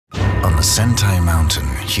On the Sentai Mountain,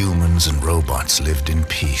 humans and robots lived in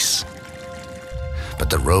peace. But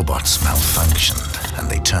the robots malfunctioned and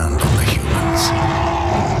they turned on the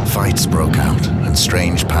humans. Fights broke out and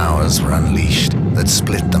strange powers were unleashed that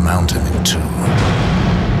split the mountain in two.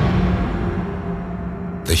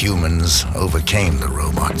 The humans overcame the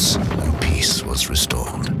robots and peace was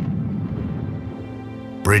restored.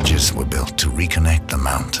 Bridges were built to reconnect the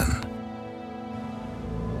mountain.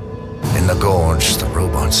 In the gorge, the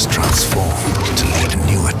robots transformed to lead a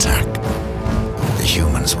new attack. The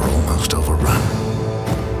humans were almost overrun.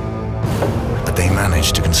 But they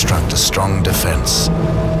managed to construct a strong defense.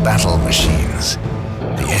 Battle machines,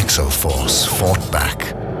 the Exo-Force, fought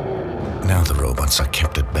back. Now the robots are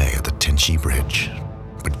kept at bay at the Tenchi Bridge.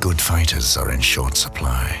 But good fighters are in short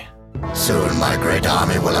supply. Soon my great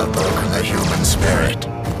army will have broken the human spirit.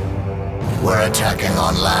 We're attacking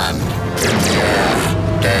on land, in the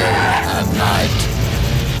air, day and night.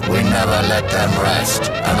 We never let them rest,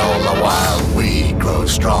 and all the while we grow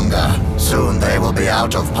stronger. Soon they will be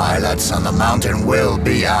out of pilots and the mountain will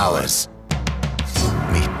be ours.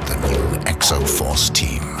 Meet the new Exo-Force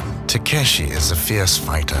team. Takeshi is a fierce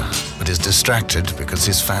fighter, but is distracted because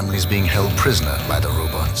his family is being held prisoner by the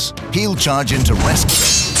robots. He'll charge in to rescue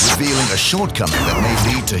them, revealing a shortcoming that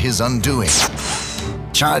may lead to his undoing.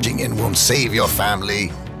 Charging in won't save your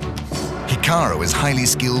family. Hikaru is highly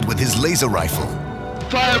skilled with his laser rifle.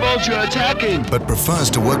 Firebolts, you're attacking! But prefers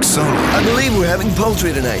to work solo. I believe we're having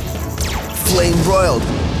poultry tonight. Flame broiled.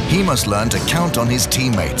 He must learn to count on his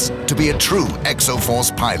teammates to be a true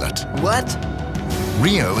Exo-Force pilot. What?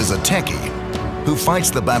 Rio is a techie who fights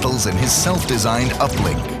the battles in his self-designed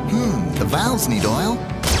uplink. The valves need oil?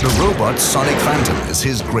 The robot Sonic Phantom is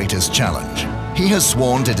his greatest challenge. He has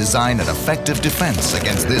sworn to design an effective defense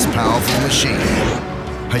against this powerful machine.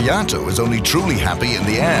 Hayato is only truly happy in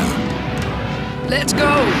the air. Let's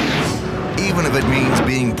go! Even if it means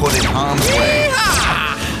being put in harm's way.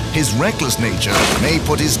 His reckless nature may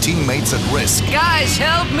put his teammates at risk. Guys,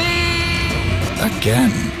 help me!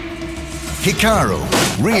 Again. Hikaru,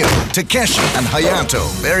 Rio, Takeshi, and Hayato.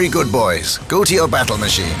 Very good, boys. Go to your battle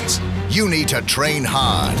machines. You need to train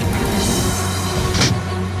hard.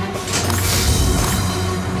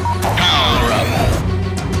 Power up.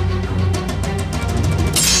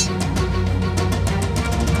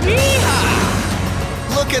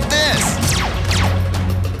 Look at this!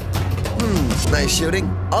 Nice shooting.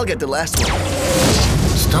 I'll get the last one.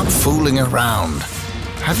 Stop fooling around.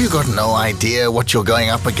 Have you got no idea what you're going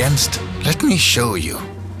up against? Let me show you.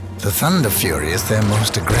 The Thunder Fury is their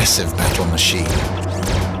most aggressive battle machine.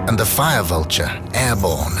 And the Fire Vulture,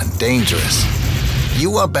 airborne and dangerous.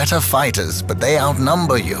 You are better fighters, but they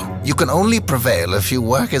outnumber you. You can only prevail if you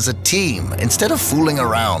work as a team, instead of fooling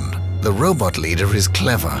around. The robot leader is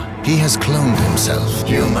clever. He has cloned himself.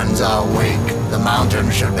 Humans are weak. The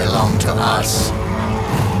mountain should belong to us.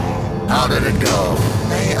 How did it go?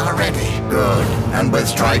 They are ready. Good. And with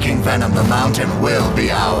striking venom, the mountain will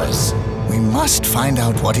be ours. We must find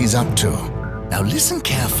out what he's up to. Now listen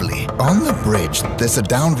carefully. On the bridge, there's a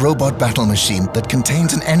downed robot battle machine that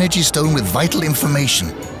contains an energy stone with vital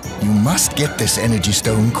information. You must get this energy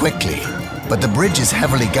stone quickly. But the bridge is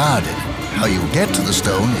heavily guarded. How you get to the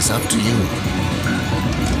stone is up to you.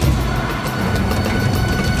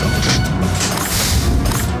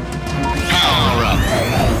 Power up!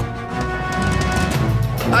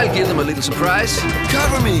 I'll give them a little surprise.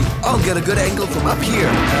 Cover me. I'll get a good angle from up here.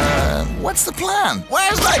 What's the plan?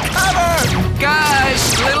 Where's my cover?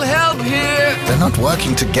 Guys, a little help here. They're not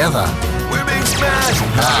working together. We're being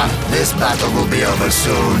smashed. This battle will be over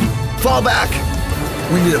soon. Fall back.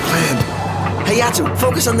 We need a plan. Hayato,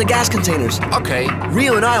 focus on the gas containers. Okay.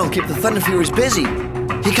 Rio and I will keep the Thunder Furies busy.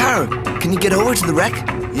 Hikaru, can you get over to the wreck?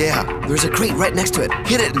 Yeah, there's a crate right next to it.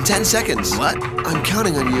 Hit it in 10 seconds. What? I'm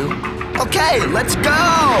counting on you. Okay, let's go!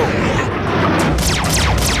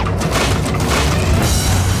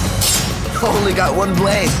 Only got one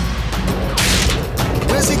blade.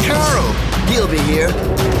 Where's Hikaru? He'll be here.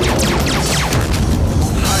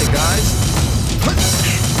 Hi, guys.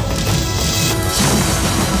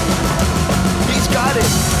 He's got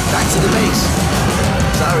it. Back to the base.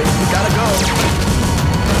 Sorry, we gotta go.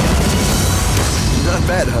 Not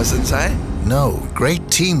bad, huh, Sensei? No, great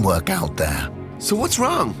teamwork out there. So what's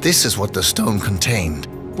wrong? This is what the stone contained.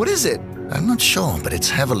 What is it? I'm not sure, but it's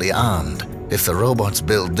heavily armed. If the robots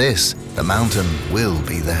build this, the mountain will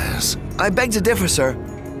be theirs. I beg to differ, sir.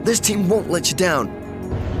 This team won't let you down.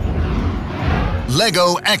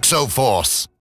 Lego Exo-Force.